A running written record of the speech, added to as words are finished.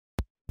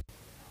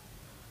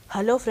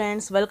Hello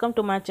friends, welcome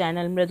to my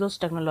channel Mridul's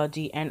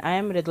Technology and I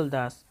am Mridul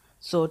Das.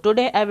 So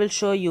today I will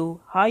show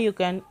you how you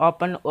can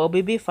open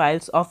OBB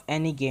files of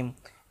any game.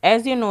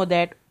 As you know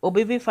that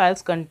OBB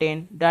files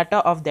contain data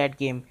of that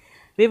game.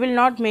 We will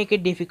not make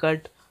it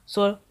difficult,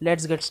 so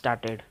let's get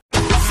started.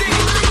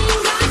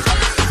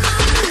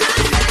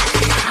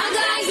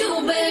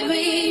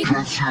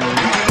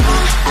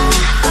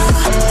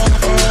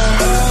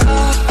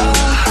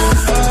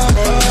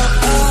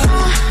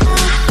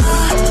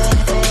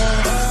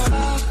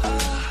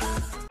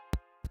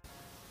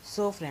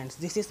 So friends,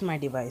 this is my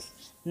device.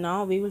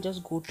 Now we will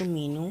just go to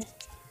menu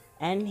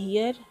and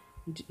here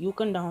you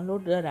can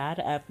download the RAR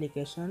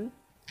application,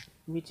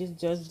 which is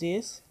just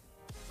this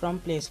from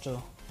Play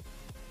Store.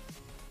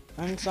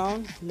 And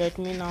sound, let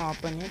me now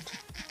open it.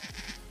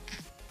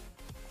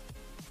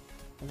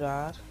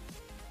 RAR,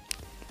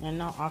 and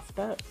now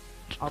after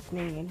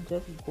opening it,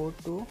 just go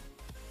to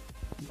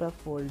the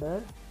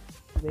folder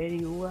where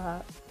you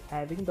are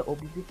having the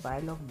OBB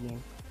file of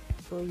game.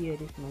 So here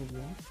is my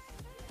game.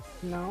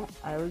 Now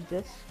I will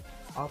just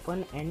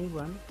open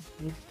anyone,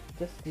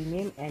 just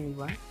rename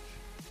anyone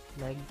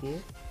like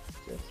this,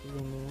 just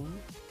rename,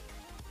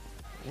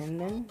 and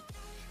then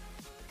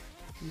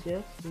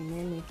just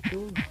rename it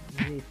to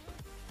zip,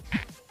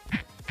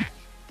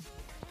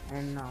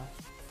 and now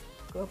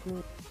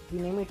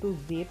rename it to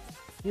zip.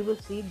 You will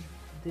see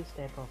this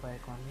type of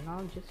icon.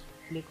 Now just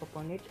click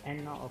upon it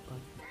and now open.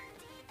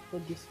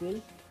 So this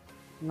will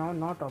now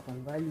not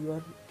open while you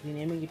are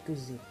renaming it to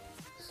zip.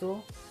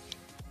 So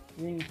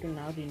you need to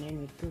now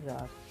rename it to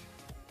RAR.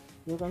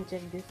 You can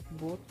check this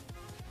both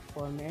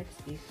formats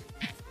if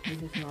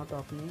this is not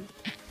opening.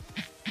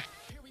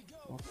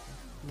 Okay.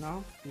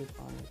 Now click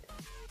on it.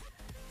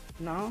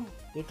 Now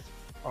it's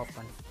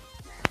open.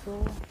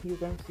 So you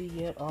can see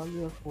here all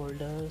your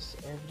folders,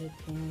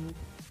 everything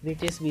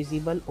which is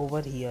visible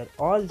over here,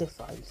 all the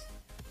files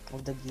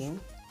of the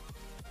game.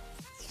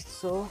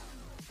 So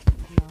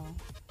now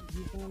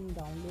you can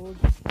download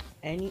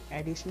any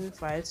additional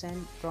files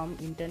and from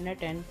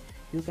internet and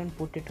you can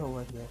put it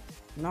over here.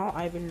 Now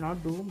I will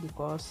not do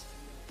because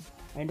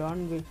I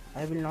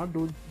will not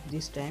do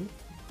this time,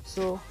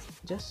 so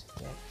just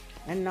check.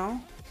 And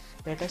now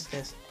let us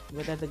test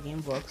whether the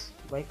game works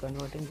by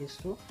converting this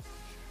to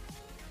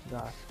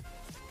RAR.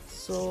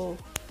 So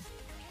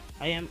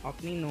I am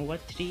opening Nova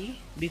 3.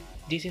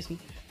 This is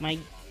my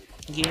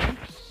game.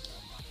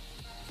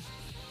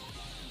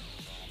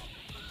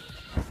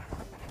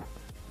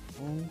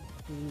 And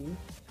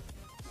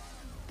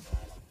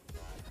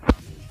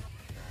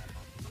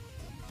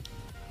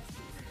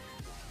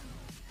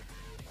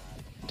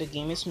the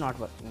game is not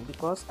working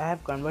because I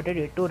have converted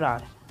it to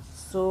RAR.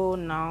 So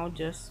now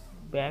just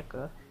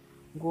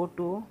go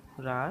to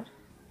RAR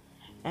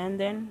and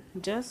then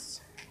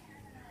just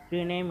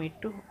rename it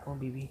to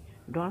OBB.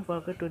 Don't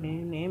forget to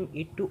rename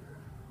it to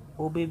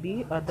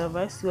OBB,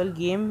 otherwise your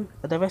game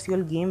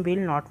will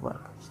not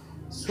work.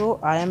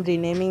 So I am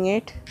renaming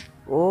it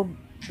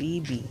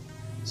OBB.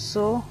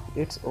 So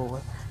it's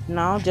over.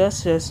 Now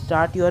just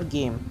start your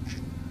game.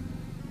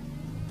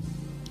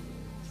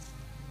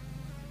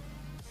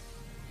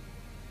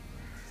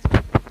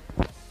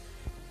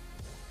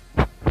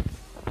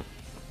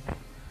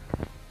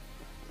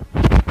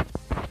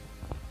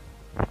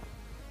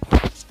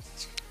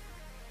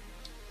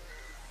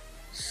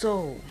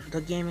 So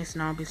the game is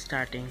now be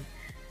starting,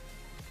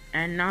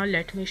 and now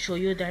let me show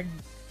you that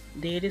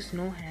there is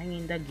no hang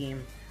in the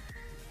game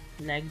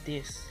like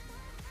this.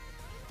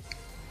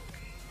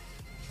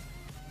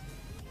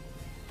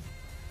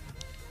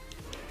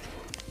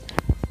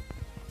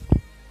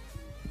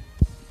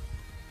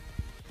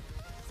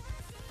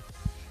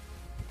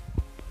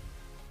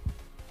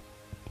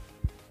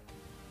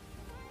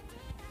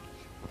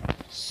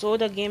 So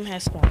the game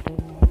has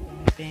started.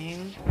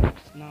 Bang.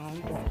 Now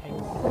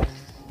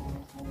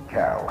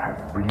Cal has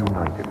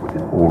reunited with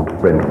his old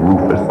friend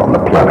Rufus on the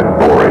planet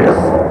Boreas.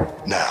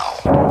 Now,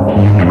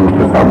 he and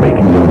Rufus are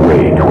making their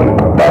way to an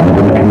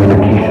abandoned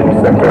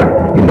communication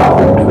center in the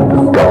hopes of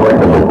discovering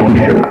the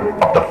location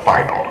of the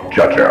final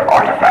Judger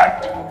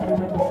artifact.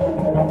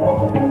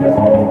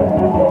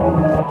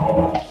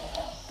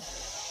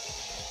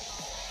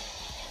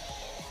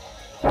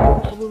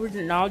 we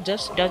will now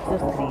just touch the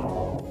screen.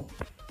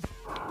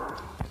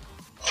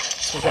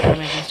 So the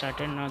animation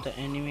started. Now the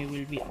enemy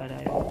will be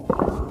arriving.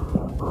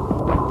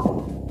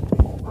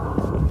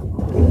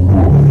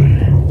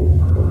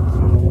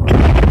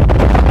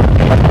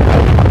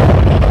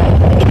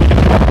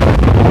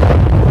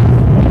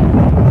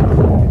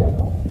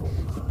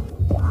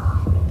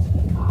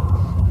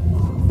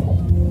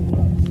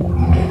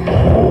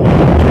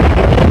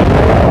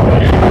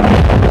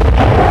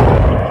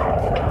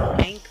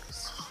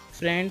 Thanks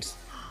friends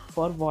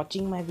for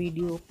watching my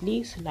video.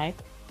 Please like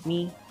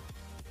me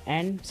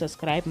and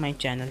subscribe my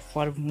channel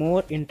for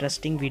more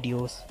interesting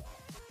videos.